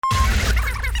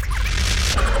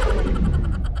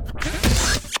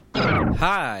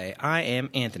Hi, I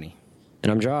am Anthony.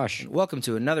 And I'm Josh. Welcome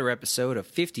to another episode of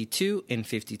 52 in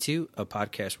 52, a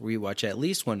podcast where we watch at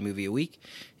least one movie a week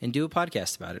and do a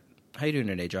podcast about it. How you doing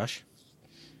today, Josh?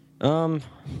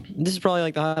 This is probably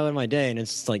like the highlight of my day, and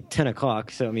it's like 10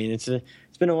 o'clock. So I mean, it's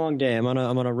been a long day. I'm on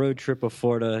a road trip of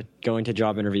Florida, going to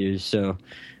job interviews. So,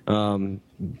 kind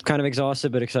of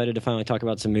exhausted, but excited to finally talk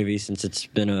about some movies since it's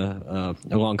been a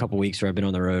long couple weeks where I've been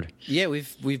on the road. Yeah,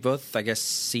 we've both, I guess,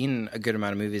 seen a good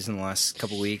amount of movies in the last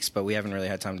couple weeks, but we haven't really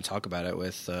had time to talk about it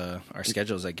with our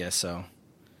schedules, I guess. So.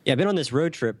 Yeah, I've been on this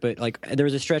road trip, but like there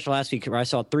was a stretch last week where I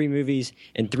saw 3 movies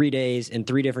in 3 days in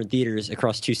 3 different theaters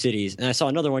across 2 cities, and I saw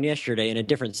another one yesterday in a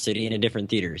different city in a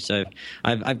different theater. So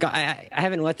I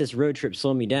haven't let this road trip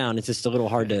slow me down. It's just a little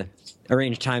hard to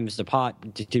arrange times to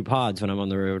do pods when I'm on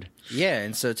the road. Yeah,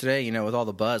 and so today, with all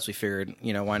the buzz, we figured,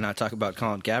 why not talk about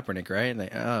Colin Kaepernick,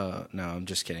 right? Oh no, I'm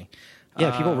just kidding.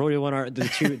 Yeah, people really want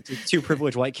the two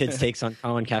privileged white kids takes on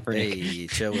Colin Kaepernick. Hey,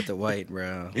 chill with the white,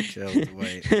 bro. Chill with the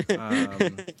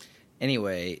white.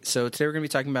 Anyway, so today we're going to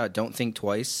be talking about Don't Think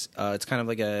Twice. It's kind of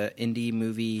like a indie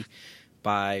movie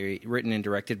written and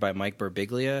directed by Mike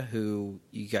Birbiglia, who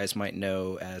you guys might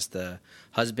know as the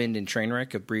husband in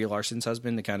Trainwreck of Brie Larson's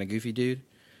husband, the kind of goofy dude.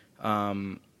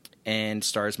 And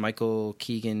stars Michael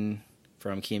Keegan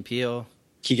from Key and Peele.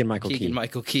 Keegan-Michael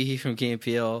Key from Key and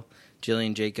Peele.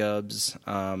 Jillian Jacobs,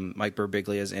 Mike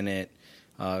Birbiglia's in it,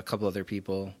 a couple other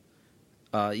people.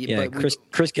 Chris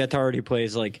Gethard, who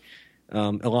plays like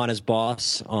Ilana's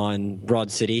boss on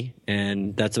Broad City,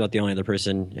 and that's about the only other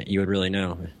person you would really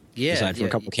know. Yeah, aside from a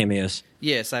couple cameos.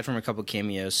 Yeah, aside from a couple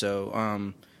cameos.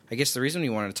 So I guess the reason we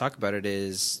wanted to talk about it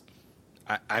is,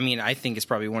 I think it's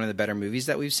probably one of the better movies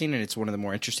that we've seen, and it's one of the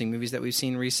more interesting movies that we've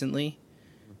seen recently.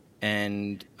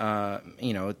 And,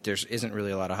 there isn't really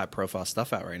a lot of high-profile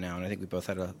stuff out right now, and I think we both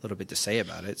had a little bit to say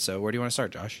about it. So where do you want to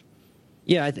start, Josh?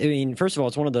 Yeah, I mean, first of all,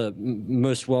 it's one of the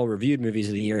most well-reviewed movies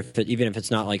of the year, even if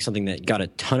it's not like something that got a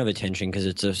ton of attention, because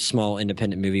it's a small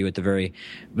independent movie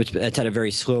it's had a very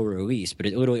slow release, but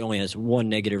it literally only has 1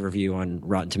 negative review on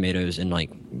Rotten Tomatoes and like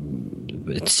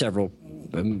several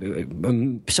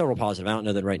positive. I don't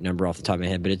know the right number off the top of my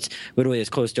head, but it's literally as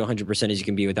close to 100% as you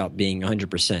can be without being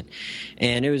 100%.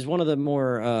 And it was one of the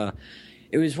more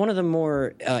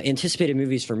anticipated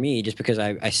movies for me, just because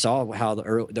I saw how the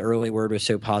early word was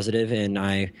so positive, and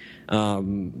I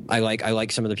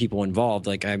like some of the people involved.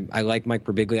 Like I like Mike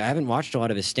Birbiglia. I haven't watched a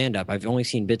lot of his stand up. I've only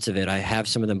seen bits of it. I have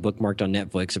some of them bookmarked on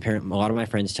Netflix. Apparently, a lot of my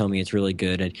friends tell me it's really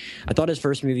good. I thought his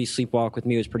first movie, Sleepwalk with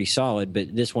Me, was pretty solid,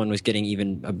 but this one was getting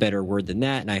even a better word than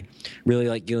that. And I really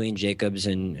like Jillian Jacobs,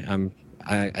 and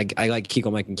I like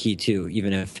Keegan-Michael Key too,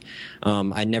 even if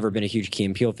I'd never been a huge Key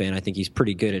and Peele fan. I think he's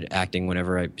pretty good at acting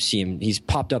whenever I see him. He's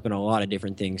popped up in a lot of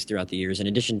different things throughout the years. In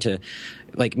addition to,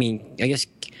 I guess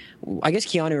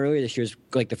Keanu earlier this year is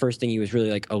like the first thing he was really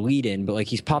like a lead in, but like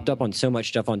he's popped up on so much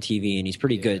stuff on TV, and he's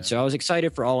pretty good. So I was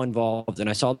excited for all involved, and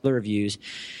I saw the reviews.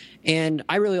 And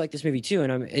I really like this movie too,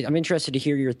 and I'm interested to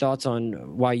hear your thoughts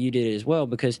on why you did it as well.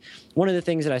 Because one of the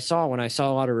things that I saw when I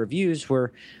saw a lot of reviews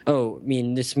were,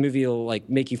 this movie will like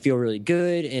make you feel really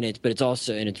good, and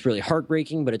it's really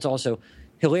heartbreaking, but it's also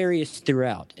hilarious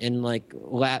throughout, and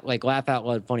laugh out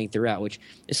loud funny throughout, which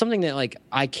is something that like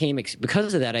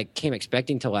because of that I came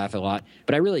expecting to laugh a lot,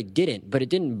 but I really didn't. But it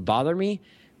didn't bother me.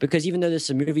 Because even though this is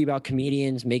a movie about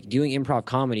comedians doing improv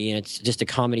comedy, and it's just a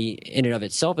comedy in and of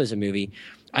itself as a movie,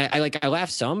 I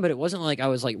laughed some, but it wasn't like I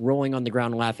was like rolling on the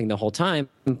ground laughing the whole time.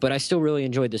 But I still really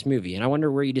enjoyed this movie, and I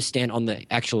wonder where you just stand on the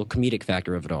actual comedic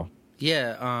factor of it all.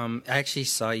 Yeah, I actually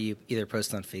saw you either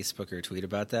post on Facebook or tweet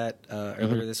about that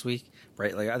earlier this week,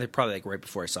 right? Like probably like right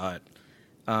before I saw it.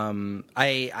 I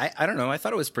don't know. I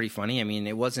thought it was pretty funny. I mean,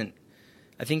 it wasn't.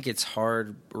 I think it's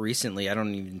hard recently. I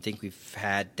don't even think we've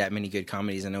had that many good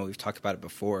comedies. I know we've talked about it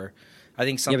before. I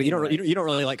think something. Yeah, but you don't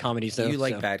really like comedies, though. You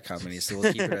like bad comedies, so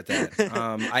we'll keep it at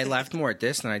that. I laughed more at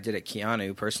this than I did at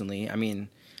Keanu personally. I mean,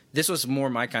 this was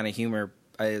more my kind of humor.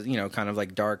 Kind of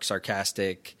like dark,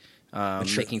 sarcastic,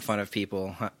 making fun of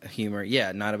people humor.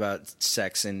 Yeah, not about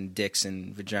sex and dicks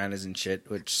and vaginas and shit,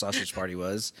 which Sausage Party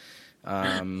was.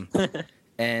 And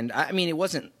I mean, it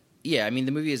wasn't. Yeah, I mean,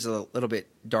 the movie is a little bit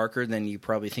darker than you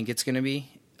probably think it's going to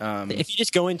be. If you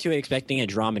just go into it expecting a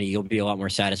dramedy, you'll be a lot more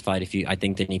satisfied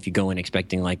than if you go in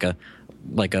expecting like a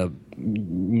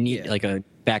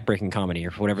backbreaking comedy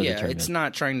or whatever the term is. Yeah, it's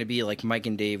not trying to be like Mike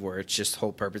and Dave, where its just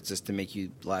whole purpose is to make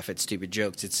you laugh at stupid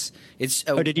jokes. Did you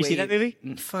see that movie?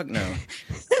 Fuck no.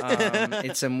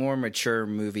 It's a more mature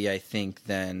movie, I think,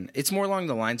 than it's more along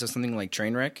the lines of something like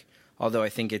Trainwreck. Although I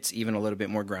think it's even a little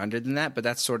bit more grounded than that. But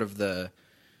that's sort of the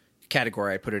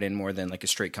category I put it in more than like a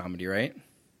straight comedy, right?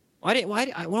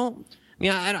 Well,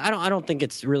 mean, I don't think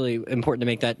it's really important to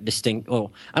make that distinct.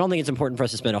 Well, I don't think it's important for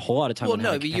us to spend a whole lot of time. Well, on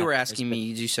no, how but you were asking me.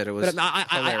 You said it was. But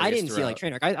I didn't see like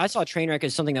Trainwreck. I saw Trainwreck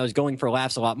as something that was going for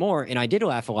laughs a lot more, and I did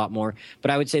laugh a lot more.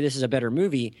 But I would say this is a better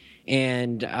movie.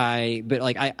 And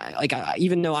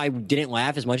even though I didn't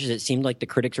laugh as much as it seemed like the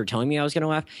critics were telling me I was going to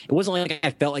laugh, it wasn't like I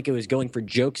felt like it was going for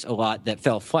jokes a lot that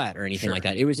fell flat or anything like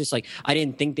that. It was just like I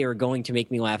didn't think they were going to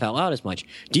make me laugh out loud as much.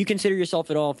 Do you consider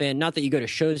yourself at all a fan? Not that you go to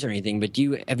shows or anything, but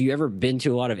have you ever been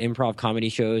to a lot of improv comedy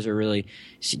shows or really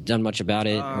done much about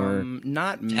it? Or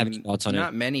not thoughts on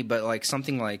not many, but like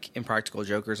something like Impractical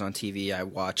Jokers on TV, I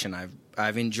watch and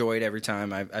I've enjoyed every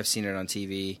time I've seen it on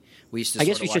TV. We used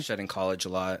to watch that in college a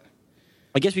lot.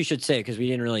 I guess we should say, because we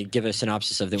didn't really give a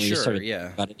synopsis of them. We just started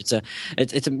about it.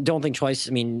 It's a Don't Think Twice.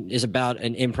 I mean, is about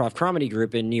an improv comedy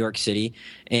group in New York City,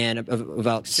 and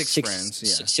about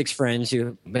six friends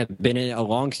who have been in a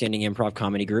long-standing improv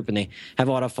comedy group, and they have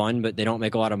a lot of fun, but they don't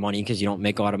make a lot of money because you don't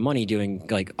make a lot of money doing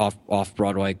like off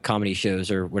Broadway comedy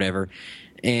shows or whatever,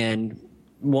 and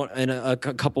a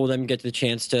couple of them get the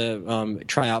chance to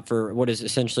try out for what is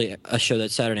essentially a show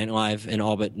that Saturday Night Live in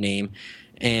all but name.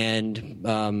 And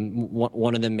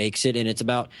one of them makes it, and it's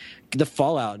about the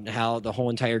fallout and how the whole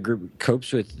entire group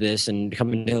copes with this and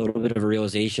coming to a little bit of a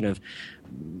realization of,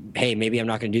 hey, maybe I'm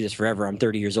not going to do this forever. I'm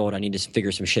 30 years old. I need to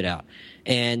figure some shit out.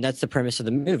 And that's the premise of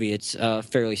the movie. It's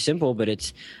fairly simple, but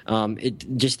it's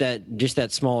just that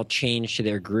small change to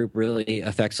their group really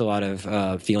affects a lot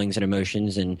of feelings and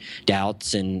emotions and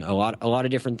doubts and a lot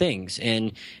of different things.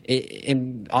 And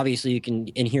obviously, you can,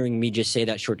 in hearing me just say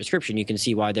that short description, you can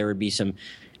see why there would be some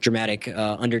dramatic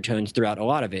undertones throughout a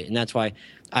lot of it. And that's why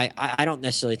I don't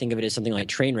necessarily think of it as something like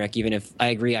Trainwreck, even if I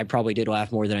agree I probably did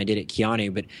laugh more than I did at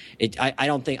Keanu, but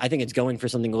I think it's going for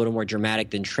something a little more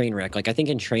dramatic than Trainwreck. Like I think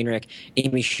in Trainwreck,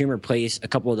 Amy Schumer plays a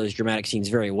couple of those dramatic scenes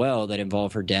very well that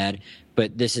involve her dad,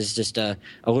 but this is just a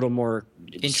little more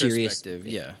introspective,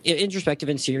 introspective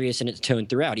and serious in its tone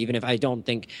throughout. Even if I don't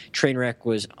think Trainwreck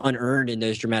was unearned in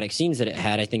those dramatic scenes that it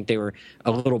had, I think they were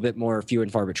a little bit more few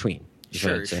and far between.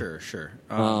 Sure.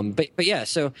 But yeah,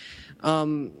 so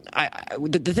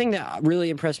the thing that really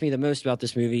impressed me the most about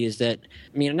this movie is that,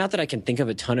 I mean, not that I can think of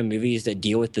a ton of movies that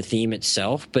deal with the theme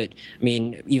itself, but I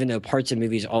mean, even though parts of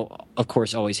movies, of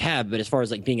course, always have, but as far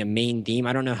as like being a main theme,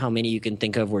 I don't know how many you can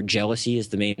think of where jealousy is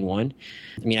the main one.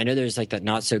 I mean, I know there's like that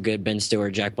not so good Ben Stiller,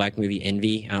 Jack Black movie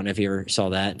Envy. I don't know if you ever saw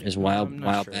that. It was a while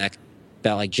back.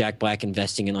 About like Jack Black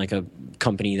investing in like a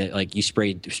company that like you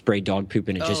spray dog poop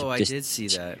and it just. Oh, I did see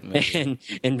that.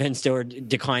 And Ben Stiller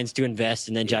declines to invest,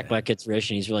 and then Jack Black gets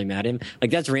rich, and he's really mad at him. Like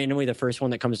that's randomly the first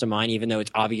one that comes to mind, even though it's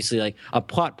obviously like a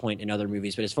plot point in other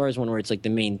movies. But as far as one where it's like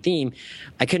the main theme,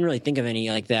 I couldn't really think of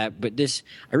any like that. But this,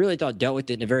 I really thought dealt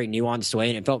with it in a very nuanced way,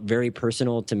 and it felt very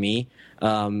personal to me.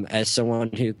 As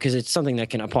someone who, because it's something that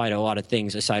can apply to a lot of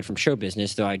things aside from show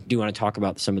business, though I do want to talk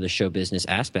about some of the show business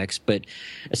aspects. But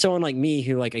as someone like me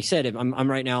who, like I said,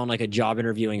 I'm right now on like a job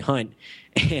interviewing hunt,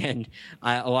 and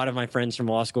a lot of my friends from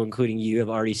law school, including you, have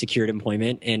already secured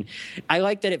employment. And I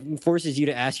like that it forces you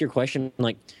to ask your question,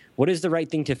 like, what is the right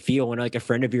thing to feel when like a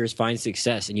friend of yours finds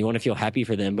success and you want to feel happy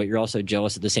for them, but you're also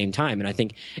jealous at the same time? And I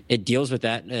think it deals with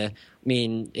that. I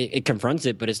mean, it confronts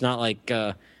it, but it's not like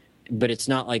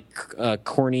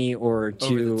corny or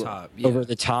too over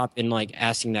the top in like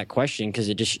asking that question, because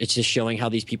it's just showing how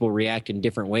these people react in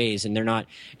different ways, and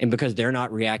because they're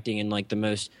not reacting in like the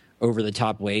most over the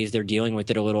top ways, they're dealing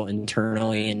with it a little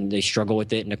internally and they struggle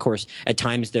with it, and of course at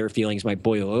times their feelings might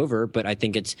boil over, but I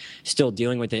think it's still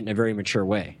dealing with it in a very mature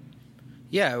way.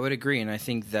 Yeah, I would agree, and I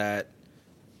think that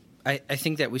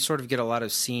we sort of get a lot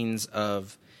of scenes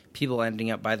of people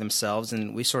ending up by themselves,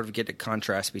 and we sort of get a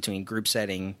contrast between group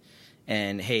setting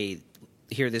and, hey,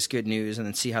 hear this good news and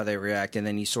then see how they react, and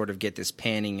then you sort of get this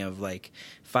panning of like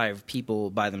 5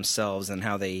 people by themselves and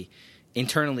how they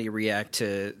internally react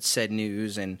to said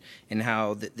news, and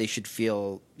how they should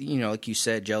feel, you know, like you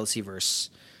said, jealousy versus,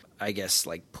 I guess,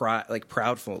 like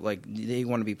proudful. Like they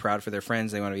want to be proud for their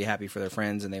friends, they want to be happy for their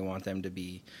friends, and they want them to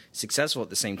be successful at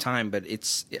the same time. But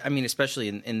it's, I mean, especially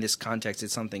in this context,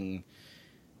 it's something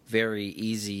very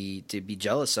easy to be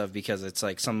jealous of, because it's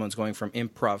like someone's going from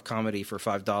improv comedy for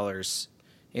 $5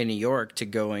 in New York to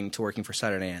going to working for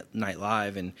Saturday Night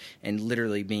Live and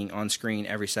literally being on screen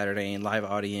every Saturday in live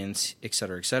audience, et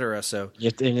cetera, et cetera. So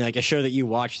and like a show that you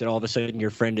watch that all of a sudden your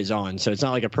friend is on. So it's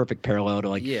not like a perfect parallel to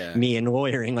like me and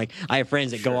lawyering. Like I have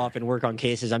friends that go off and work on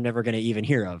cases I'm never going to even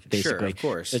hear of. Basically, sure, of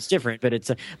course, it's different, but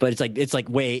it's like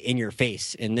way in your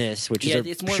face in this, which is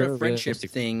it's more of a friendship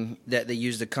thing that they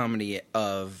use the comedy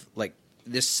of like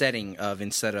this setting of,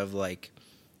 instead of like,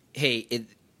 hey,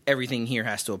 everything here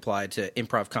has to apply to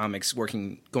improv comics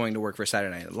going to work for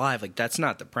Saturday Night Live. Like, that's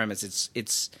not the premise.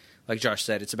 It's like Josh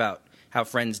said, it's about how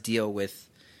friends deal with,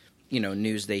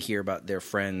 news they hear about their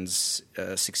friends'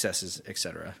 successes,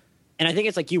 etc. And I think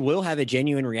it's like you will have a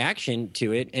genuine reaction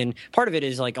to it, and part of it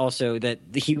is like also that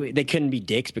they couldn't be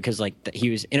dicks because like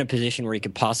he was in a position where he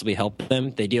could possibly help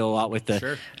them. They deal a lot with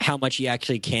the how much he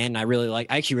actually can. I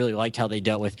actually really liked how they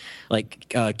dealt with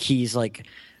like Key's like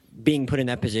being put in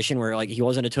that position where like he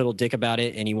wasn't a total dick about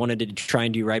it and he wanted to try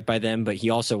and do right by them, but he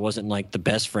also wasn't like the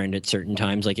best friend at certain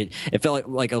times. Like it felt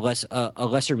like a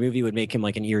lesser movie would make him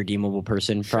like an irredeemable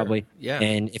person probably. Yeah.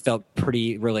 And it felt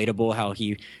pretty relatable how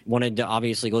he wanted to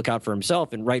obviously look out for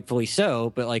himself, and rightfully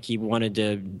so, but like he wanted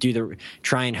to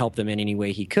try and help them in any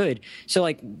way he could. So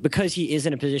like because he is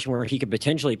in a position where he could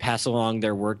potentially pass along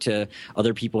their work to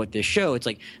other people at this show, it's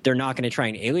like they're not going to try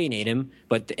and alienate him,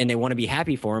 and they want to be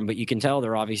happy for him, but you can tell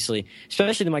they're obviously,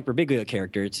 especially the Mike Birbiglia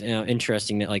character, it's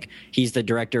interesting that like he's the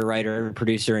director, writer,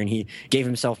 producer, and he gave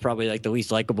himself probably like the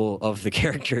least likable of the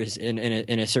characters in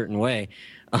a certain way.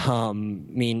 There's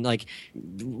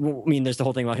the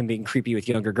whole thing about him being creepy with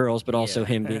younger girls, but also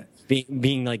him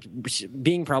being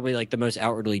probably like the most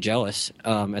outwardly jealous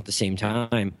at the same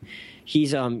time.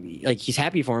 He's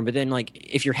happy for him, but then like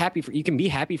if you're happy you can be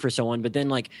happy for someone, but then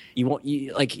like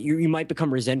you might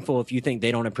become resentful if you think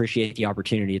they don't appreciate the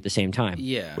opportunity at the same time.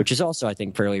 Yeah, which is also I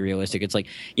think fairly realistic. It's like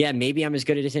maybe I'm as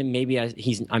good as him, maybe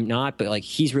I'm not, but like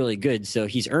he's really good, so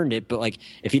he's earned it. But like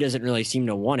if he doesn't really seem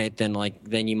to want it, then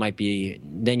you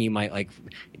might like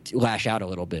lash out a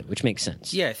little bit, which makes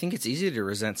sense. Yeah, I think it's easy to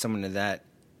resent someone in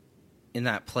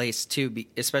that place too,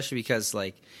 especially because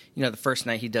like the first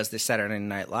night he does this Saturday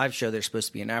Night Live show, there's supposed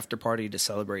to be an after party to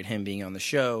celebrate him being on the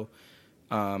show,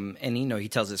 and he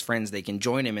tells his friends they can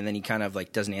join him, and then he kind of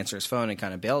like doesn't answer his phone and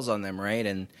kind of bails on them, right?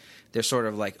 And they're sort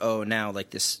of like, oh, now like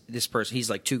this person, he's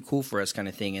like too cool for us kind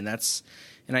of thing. And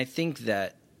I think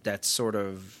that's sort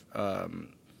of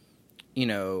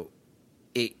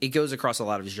it goes across a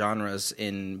lot of genres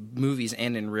in movies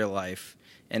and in real life.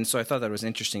 And so I thought that was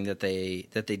interesting that they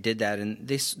did that, and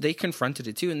they confronted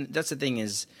it too. And that's the thing,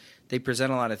 is they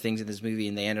present a lot of things in this movie,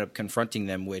 and they ended up confronting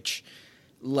them, which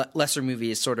lesser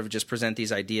movies sort of just present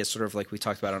these ideas, sort of like we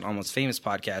talked about on Almost Famous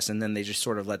podcast, and then they just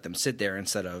sort of let them sit there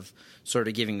instead of sort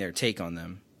of giving their take on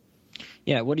them.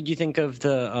 Yeah, what did you think of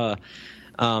the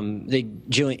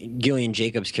Gillian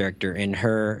Jacobs character and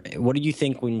her? What did you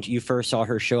think when you first saw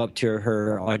her show up to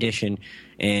her audition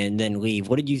and then leave?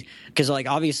 What did you? Because like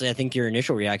obviously, I think your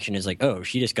initial reaction is like, oh,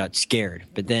 she just got scared,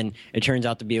 but then it turns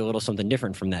out to be a little something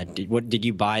different from that. Did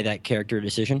you buy that character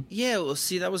decision? Yeah, well,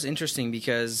 see, that was interesting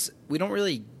because we don't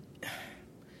really,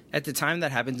 at the time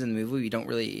that happens in the movie, we don't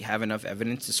really have enough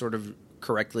evidence to sort of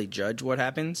correctly judge what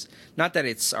happens. Not that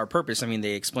it's our purpose. I mean,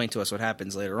 they explain to us what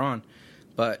happens later on,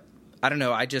 but I don't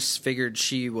know. I just figured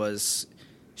she was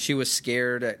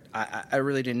scared. I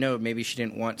really didn't know. Maybe she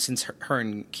didn't want, since her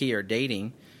and Key are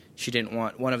dating, she didn't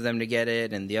want one of them to get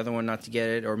it and the other one not to get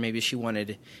it, or maybe she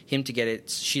wanted him to get it.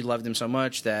 She loved him so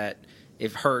much that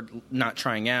if her not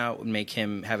trying out would make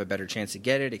him have a better chance to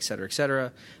get it, et cetera, et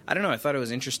cetera. I don't know. I thought it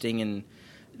was interesting, and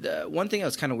the one thing that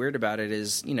was kind of weird about it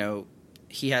is,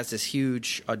 he has this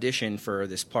huge audition for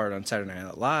this part on Saturday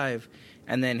Night Live,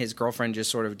 and then his girlfriend just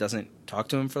sort of doesn't talk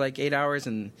to him for like 8 hours,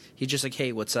 and he's just like,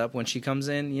 hey, what's up, when she comes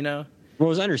in, Well, it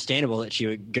was understandable that she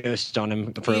would ghost on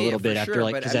him for a little bit after,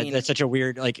 like, because that's such a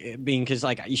weird, like, because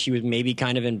like she was maybe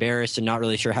kind of embarrassed and not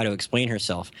really sure how to explain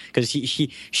herself, because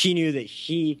she knew that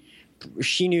he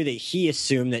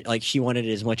assumed that like she wanted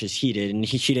it as much as he did, and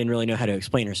she didn't really know how to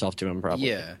explain herself to him, probably.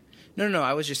 Yeah. No,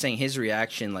 I was just saying his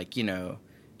reaction, like, You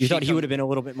thought he would have been a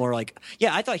little bit more like,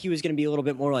 yeah, I thought he was going to be a little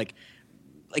bit more like,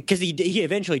 because he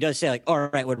eventually does say like, all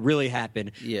right, what really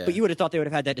happened? Yeah. But you would have thought they would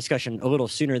have had that discussion a little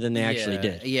sooner than they actually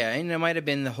did. Yeah, and it might have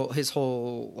been his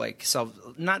whole like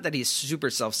not that he's super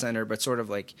self-centered, but sort of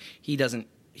like he's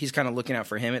kind of looking out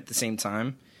for him at the same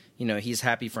time. He's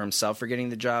happy for himself for getting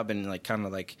the job, and like kind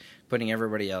of like putting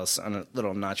everybody else on a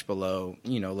little notch below,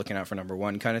 looking out for number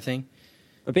one kind of thing.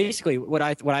 But basically, what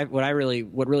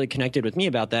really connected with me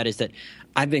about that is that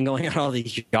I've been going on all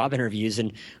these job interviews,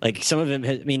 and like some of them,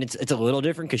 it's a little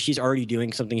different because she's already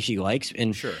doing something she likes,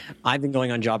 and sure. I've been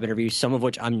going on job interviews, some of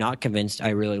which I'm not convinced I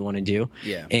really want to do.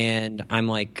 Yeah. And I'm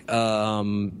like,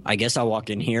 I guess I'll walk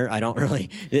in here. I don't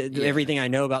really everything I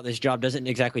know about this job doesn't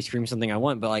exactly scream something I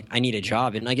want, but like I need a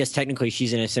job, and I guess technically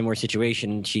she's in a similar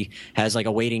situation. She has like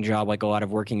a waiting job, like a lot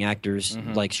of working actors,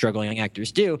 like struggling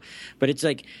actors do, but it's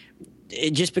like,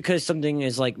 just because something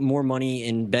is like more money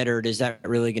and better, is that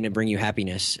really going to bring you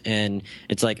happiness? And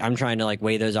it's like I'm trying to like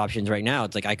weigh those options right now.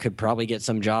 It's like I could probably get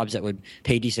some jobs that would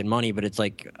pay decent money, but it's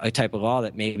like a type of law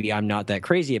that maybe I'm not that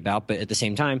crazy about. But at the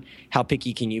same time, how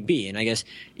picky can you be? And I guess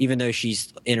even though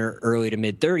she's in her early to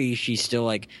mid 30s, she's still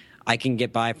like, I can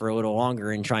get by for a little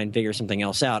longer and try and figure something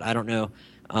else out. I don't know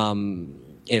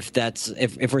if that's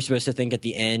if we're supposed to think at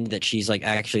the end that she's like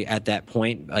actually at that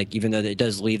point, like even though it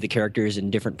does leave the characters in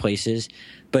different places.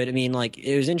 But I mean, like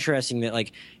it was interesting that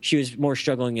like she was more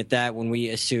struggling at that when we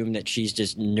assume that she's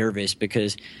just nervous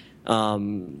because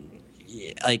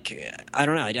like I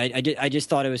don't know, I just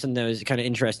thought it was something that was kind of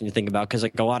interesting to think about because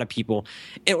like a lot of people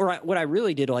what I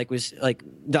really did like was like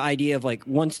the idea of like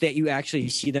once that you actually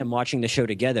see them watching the show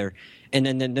together and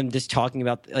then them just talking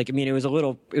about like I mean it was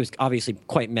obviously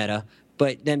quite meta,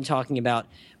 but them talking about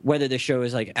whether the show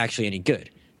is like actually any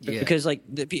good. Yeah. Because like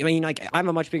I mean like I'm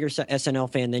a much bigger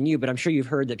SNL fan than you, but I'm sure you've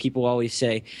heard that people always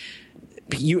say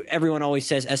everyone always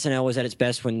says SNL was at its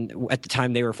best when at the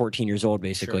time they were 14 years old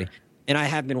basically. Sure. And I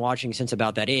have been watching since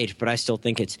about that age, but I still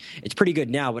think it's pretty good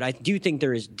now. But I do think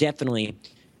there is definitely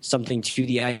something to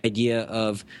the idea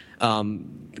of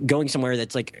going somewhere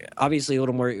that's like obviously a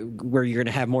little more where you're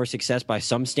going to have more success by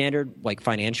some standard, like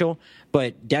financial,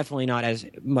 but definitely not as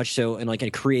much so in like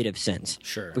a creative sense.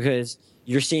 Sure. Because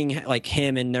you're seeing like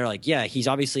him and they're like, yeah, he's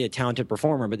obviously a talented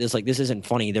performer, but this isn't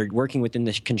funny. They're working within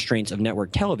the constraints of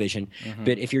network television. Mm-hmm.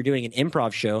 But if you're doing an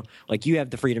improv show, like you have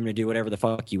the freedom to do whatever the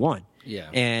fuck you want.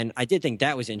 Yeah. And I did think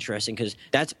that was interesting because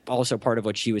that's also part of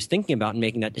what she was thinking about in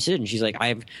making that decision. She's like,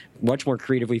 I'm much more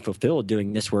creatively fulfilled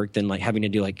doing this work than like having to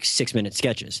do like 6-minute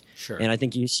sketches. Sure. And I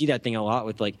think you see that thing a lot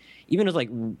with like, even with like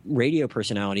radio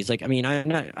personalities. Like, I mean,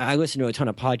 I listen to a ton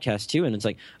of podcasts too. And it's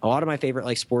like a lot of my favorite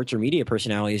like sports or media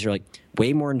personalities are like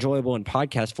way more enjoyable in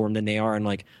podcast form than they are in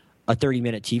like a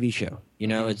 30-minute TV show. You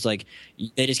know, It's like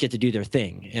they just get to do their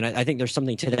thing. And I think there's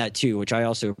something to that too, which I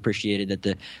also appreciated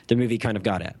that the movie kind of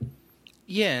got at.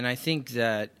 Yeah, and I think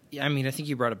that I think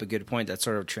you brought up a good point that's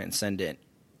sort of transcendent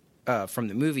from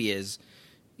the movie is,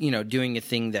 you know, doing a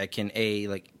thing that can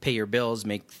like pay your bills,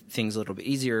 make things a little bit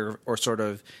easier, or sort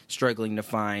of struggling to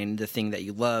find the thing that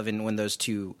you love, and when those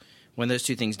two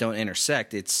things don't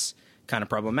intersect, it's kind of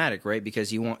problematic, right?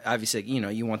 Because you want obviously, you know,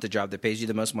 you want the job that pays you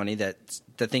the most money, that's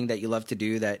the thing that you love to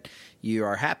do, that you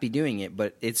are happy doing it,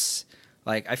 but it's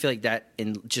like I feel like that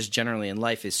in just generally in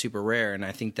life is super rare, and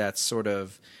I think that's sort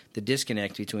of the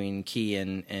disconnect between Key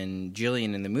and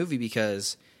Jillian in the movie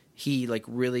because he like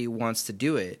really wants to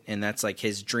do it, and that's like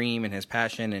his dream and his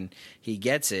passion, and he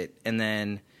gets it. And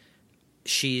then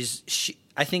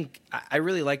I think I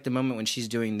really like the moment when she's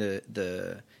doing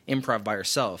the improv by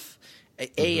herself.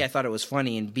 A, I thought it was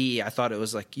funny, and B, I thought it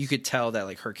was like you could tell that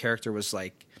like her character was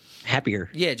like happier.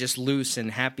 Yeah, just loose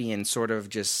and happy and sort of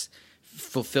just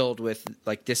fulfilled with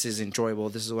like this is enjoyable,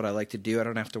 this is what I like to do, I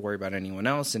don't have to worry about anyone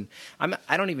else. And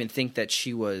I don't even think that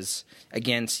she was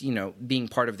against, you know, being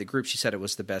part of the group. She said it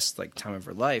was the best like time of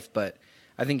her life, but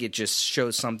I think it just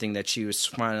shows something that she was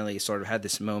finally sort of had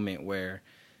this moment where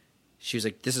she was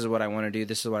like, this is what I want to do,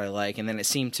 this is what I like, and then it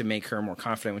seemed to make her more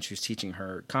confident when she was teaching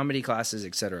her comedy classes,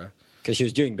 etc. Because she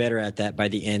was doing better at that by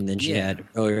the end than she had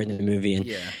earlier in the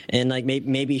movie, and like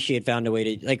maybe she had found a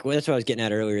way to like that's what I was getting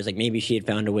at earlier is like maybe she had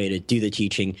found a way to do the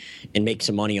teaching and make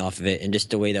some money off of it, and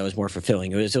just a way that was more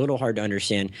fulfilling. It was a little hard to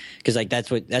understand because like that's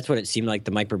what it seemed like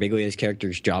the Mike Birbiglia's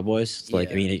character's job was.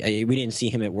 Like I mean, we didn't see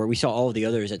him at work. We saw all of the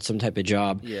others at some type of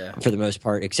job for the most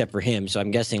part, except for him. So I'm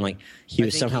guessing like he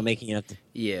was somehow making enough.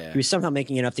 He was somehow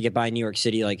making enough to get by in New York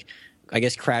City, like. I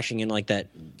guess crashing in like that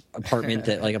apartment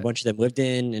that like a bunch of them lived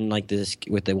in, and like this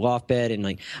with the loft bed, and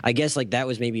like I guess like that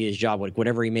was maybe his job, like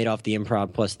whatever he made off the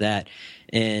improv plus that,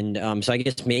 and so I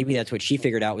guess maybe that's what she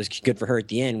figured out was good for her at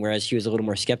the end, whereas she was a little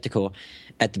more skeptical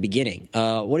at the beginning.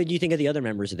 What did you think of the other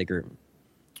members of the group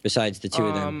besides the two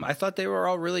of them? I thought they were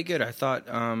all really good. I thought,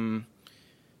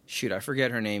 I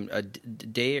forget her name.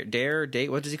 Dare,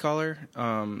 what does he call her?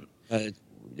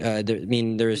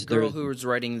 There's the girl who was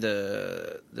writing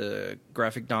the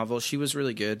graphic novel. She was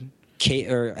really good. Kate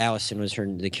or Allison was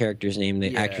the character's name.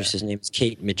 The actress's name is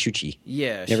Kate Micucci.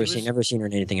 Yeah, never seen her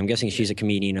in anything. I'm guessing she's a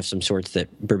comedian of some sorts that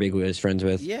Birbiglia is friends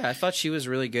with. Yeah, I thought she was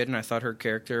really good, and I thought her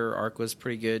character arc was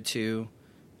pretty good too.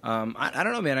 I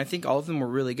don't know, man. I think all of them were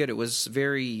really good. It was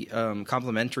very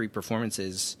complimentary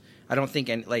performances. I don't think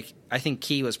I think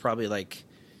Key was probably like,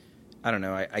 I don't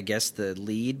know. I guess the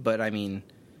lead, but I mean.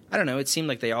 I don't know. It seemed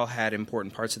like they all had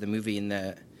important parts of the movie, and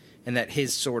that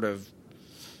his sort of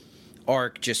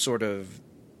arc just sort of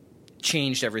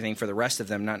changed everything for the rest of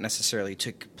them, not necessarily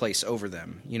took place over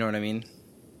them. You know what I mean?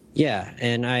 Yeah,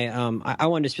 and I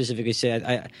wanted to specifically say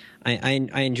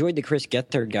I enjoyed the Chris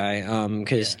Gethard guy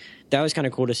because Yeah. that was kind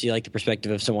of cool to see like the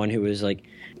perspective of someone who was like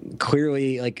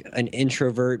clearly like an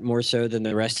introvert more so than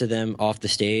the rest of them off the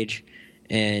stage,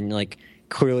 and like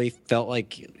clearly felt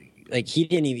like he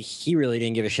really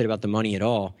didn't give a shit about the money at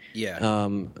all. Yeah.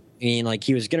 I mean, like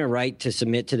he was gonna write to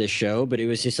submit to the show, but it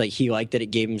was just like he liked that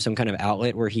it gave him some kind of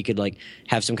outlet where he could like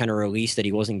have some kind of release that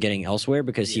he wasn't getting elsewhere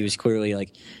because he Yeah. was clearly like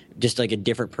just like a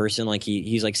different person. Like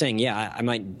he's like saying, yeah, I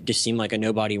might just seem like a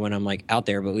nobody when I'm like out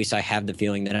there, but at least I have the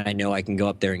feeling that I know I can go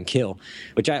up there and kill,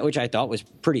 which I thought was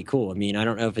pretty cool. I mean, I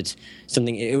don't know if it's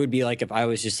something. It would be like if I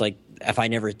was just like if I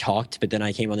never talked, but then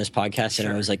I came on this podcast and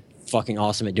I Sure. was like fucking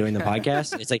awesome at doing the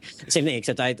podcast. It's like the same thing,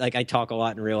 except I talk a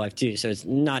lot in real life too. So it's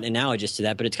not analogous to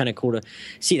that, but it's kind of cool to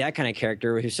see that kind of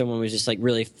character who someone was just like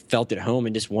really felt at home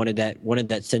and just wanted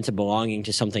that sense of belonging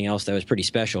to something else that was pretty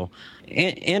special.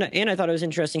 And I thought it was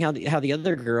interesting how the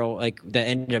other girl like that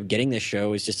ended up getting this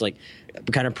show was just like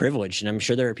kind of privileged, and I'm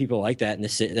sure there are people like that in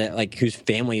the that like whose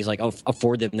families like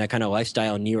afford them that kind of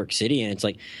lifestyle in New York City. And it's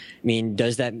like, I mean,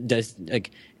 does like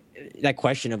that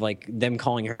question of like them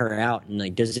calling her out and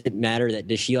like does it matter that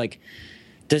does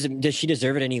she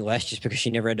deserve it any less just because she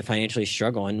never had to financially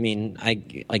struggle? I mean, I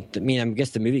guess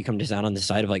the movie comes down on the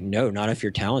side of like, no, not if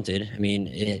you're talented. I mean,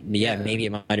 Yeah. maybe it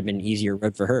might have been an easier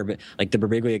road for her, but like the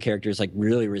Birbiglia character is like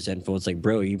really resentful. It's like,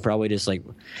 bro, you probably just like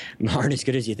aren't as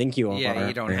good as you think you are. Yeah,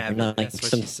 you don't have it. That's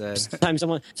what she said.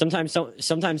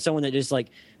 Sometimes someone that just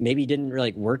like maybe didn't really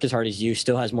like work as hard as you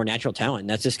still has more natural talent. And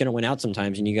that's just going to win out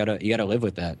sometimes, and you gotta live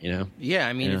with that, you know? Yeah,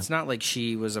 I mean, Yeah. it's not like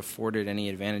she was afforded any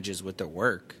advantages with the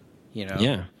work, you know?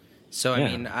 Yeah. So, I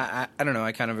Yeah. mean, I don't know.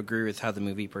 I kind of agree with how the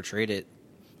movie portrayed it.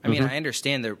 I mean, I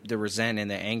understand the resent and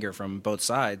the anger from both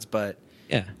sides, but,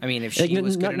 Yeah. I mean, if Like, she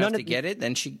was good none enough of- to get it,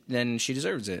 then she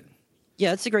deserves it. Yeah,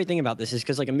 that's the great thing about this is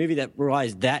because like a movie that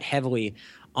relies that heavily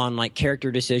on like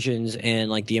character decisions and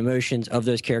like the emotions of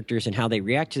those characters and how they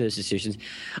react to those decisions.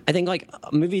 I think like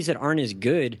movies that aren't as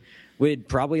good would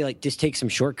probably like just take some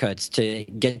shortcuts to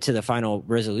get to the final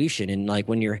resolution. And like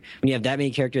when you have that many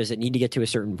characters that need to get to a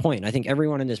certain point, I think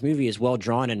everyone in this movie is well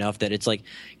drawn enough that it's like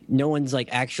no one's like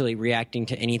actually reacting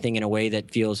to anything in a way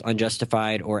that feels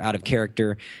unjustified or out of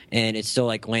character, and it still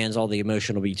like lands all the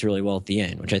emotional beats really well at the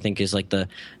end, which I think is like the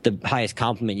highest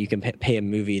compliment you can pay a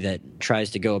movie that tries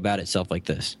to go about itself like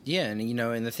this. Yeah, and you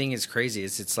know, and the thing is crazy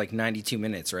is it's like 92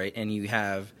 minutes, right? And you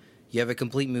have a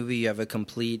complete movie, you have a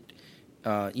complete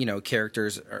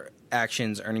characters or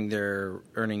actions earning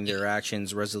their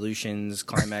actions, resolutions,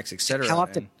 climax, etc.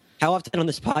 How often on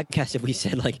this podcast have we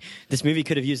said like this movie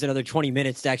could have used another 20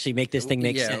 minutes to actually make this thing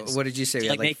make sense? What did you say? To, We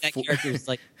like, had, make that character's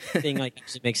like thing like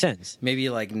actually make sense. maybe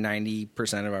like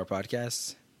 90% of our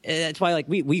podcasts. That's why like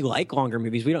we like longer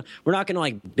movies. We're not gonna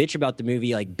like bitch about the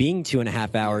movie like being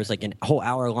 2.5 hours, like a whole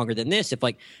hour longer than this if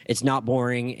like it's not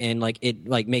boring and like it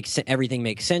like everything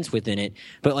makes sense within it.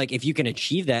 But like if you can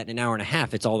achieve that in an hour and a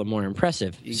half, it's all the more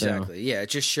impressive. Exactly. So, Yeah, it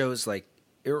just shows like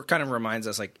it kind of reminds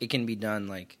us like it can be done.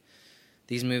 Like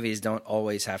these movies don't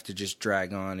always have to just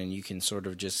drag on, and you can sort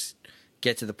of just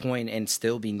get to the point and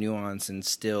still be nuanced and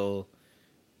still,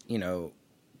 you know,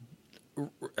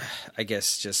 I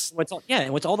guess just what's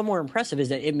all the more impressive is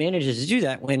that it manages to do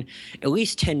that when at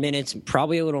least 10 minutes,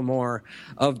 probably a little more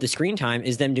of the screen time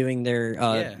is them doing their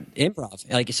improv.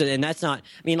 Like so, and that's not.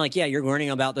 I mean, like you're learning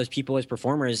about those people as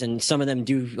performers, and some of them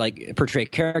do like portray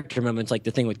character moments, like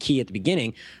the thing with Key at the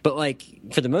beginning. But like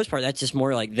for the most part, that's just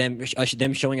more like them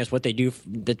showing us what they do.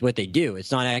 What they do.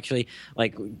 It's not actually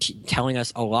like telling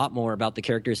us a lot more about the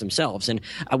characters themselves. And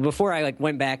before I like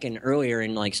went back and earlier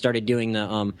and like started doing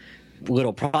the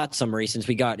little plot summary since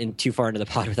we got in too far into the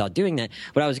pod without doing that.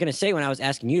 What I was going to say when I was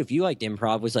asking you if you liked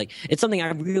improv was like, it's something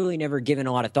I've really never given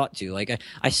a lot of thought to. Like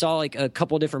I saw like a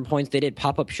couple different points. They did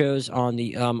pop-up shows on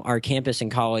the our campus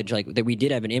in college, like that we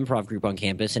did have an improv group on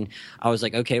campus. And I was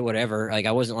like, okay, whatever. Like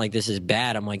I wasn't like, this is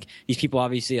bad. I'm like, these people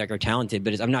obviously like are talented,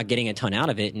 but I'm not getting a ton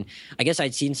out of it. And I guess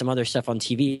I'd seen some other stuff on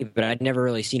TV, but I'd never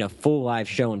really seen a full live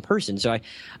show in person. So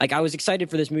I was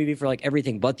excited for this movie for like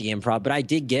everything but the improv, but I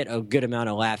did get a good amount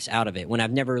of laughs out of it when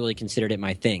I've never really considered it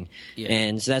my thing. Yeah.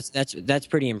 And so that's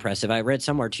pretty impressive. I read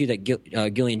somewhere too that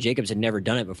Gillian Jacobs had never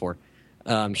done it before.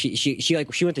 She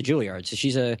went to Juilliard, so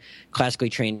she's a classically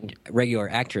trained regular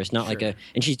actress, not like and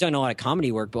she's done a lot of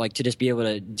comedy work, but like to just be able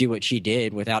to do what she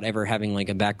did without ever having like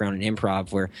a background in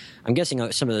improv, where I'm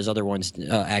guessing some of those other ones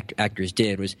actors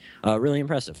did, was really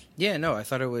impressive. Yeah, no, I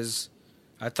thought it was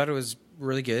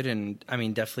really good, and I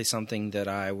mean definitely something that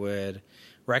I would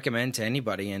recommend to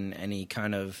anybody in any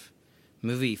kind of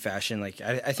movie fashion. Like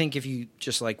I think if you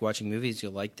just like watching movies,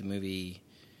 you'll like the movie,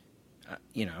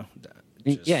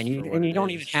 Yeah, and you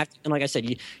don't even have to, and like I said,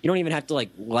 you don't even have to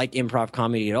like improv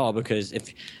comedy at all, because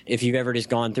if you've ever just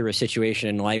gone through a situation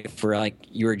in life where like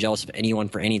you were jealous of anyone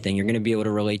for anything, you're going to be able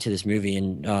to relate to this movie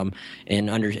and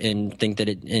think that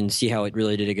it and see how it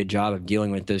really did a good job of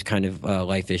dealing with those kind of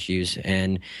life issues,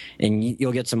 and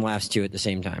you'll get some laughs too at the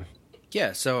same time.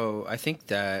 Yeah, so I think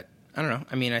that I don't know.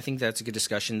 I mean, I think that's a good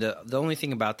discussion. The only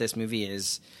thing about this movie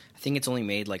is I think it's only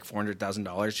made like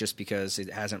 $400,000 just because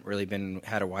it hasn't really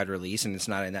had a wide release and it's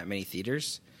not in that many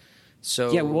theaters.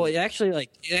 So yeah, well, it actually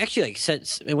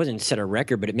it wasn't set a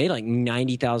record, but it made like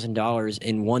 $90,000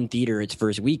 in one theater its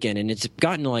first weekend, and it's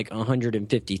gotten to like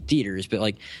 150 theaters. But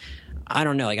like, I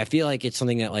don't know, like I feel like it's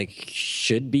something that like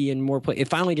should be in more places. It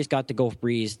finally just got to Gulf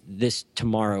Breeze this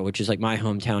tomorrow, which is like my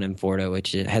hometown in Florida,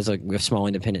 which it has like a small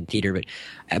independent theater. But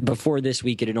before this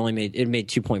week, it made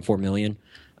 2.4 million.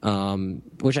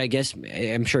 Which I guess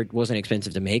I'm sure it wasn't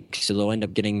expensive to make, so they'll end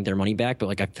up getting their money back. But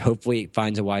like, hopefully, it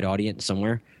finds a wide audience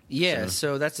somewhere. Yeah,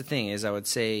 so that's the thing is I would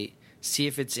say see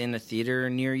if it's in a theater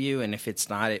near you, and if it's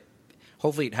not,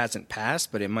 hopefully it hasn't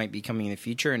passed, but it might be coming in the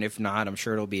future, and if not, I'm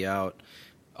sure it'll be out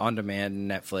on demand,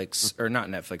 Netflix or not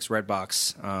Netflix,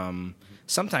 Redbox,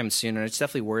 sometime soon. And it's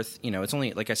definitely worth. It's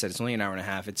only like I said, it's only an hour and a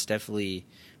half. It's definitely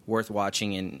worth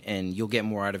watching, and you'll get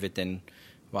more out of it than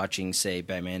watching, say,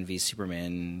 Batman v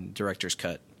Superman director's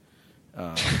cut,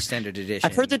 extended edition.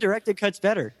 I've heard the directed cut's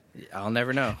better. I'll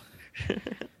never know.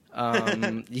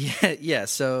 Yeah.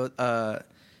 So,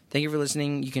 thank you for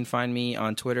listening. You can find me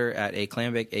on Twitter at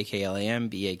 @aklambake,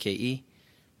 AKLAMBAKE,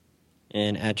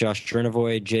 and at Josh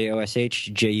Jurnovoy,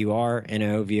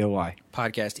 JoshJurnovoy.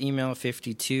 Podcast email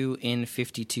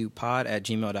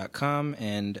 52in52pod@gmail.com,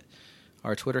 and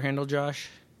our Twitter handle, Josh,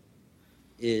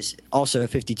 is also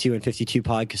 52 and 52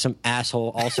 pod, because some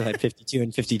asshole also had 52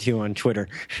 and 52 on Twitter.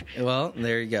 Well,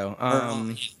 there you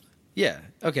go. Yeah.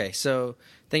 Okay. So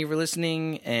thank you for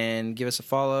listening, and give us a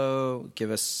follow,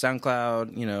 give us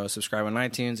SoundCloud, subscribe on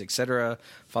iTunes, etc.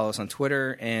 Follow us on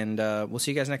Twitter, and we'll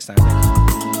see you guys next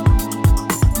time.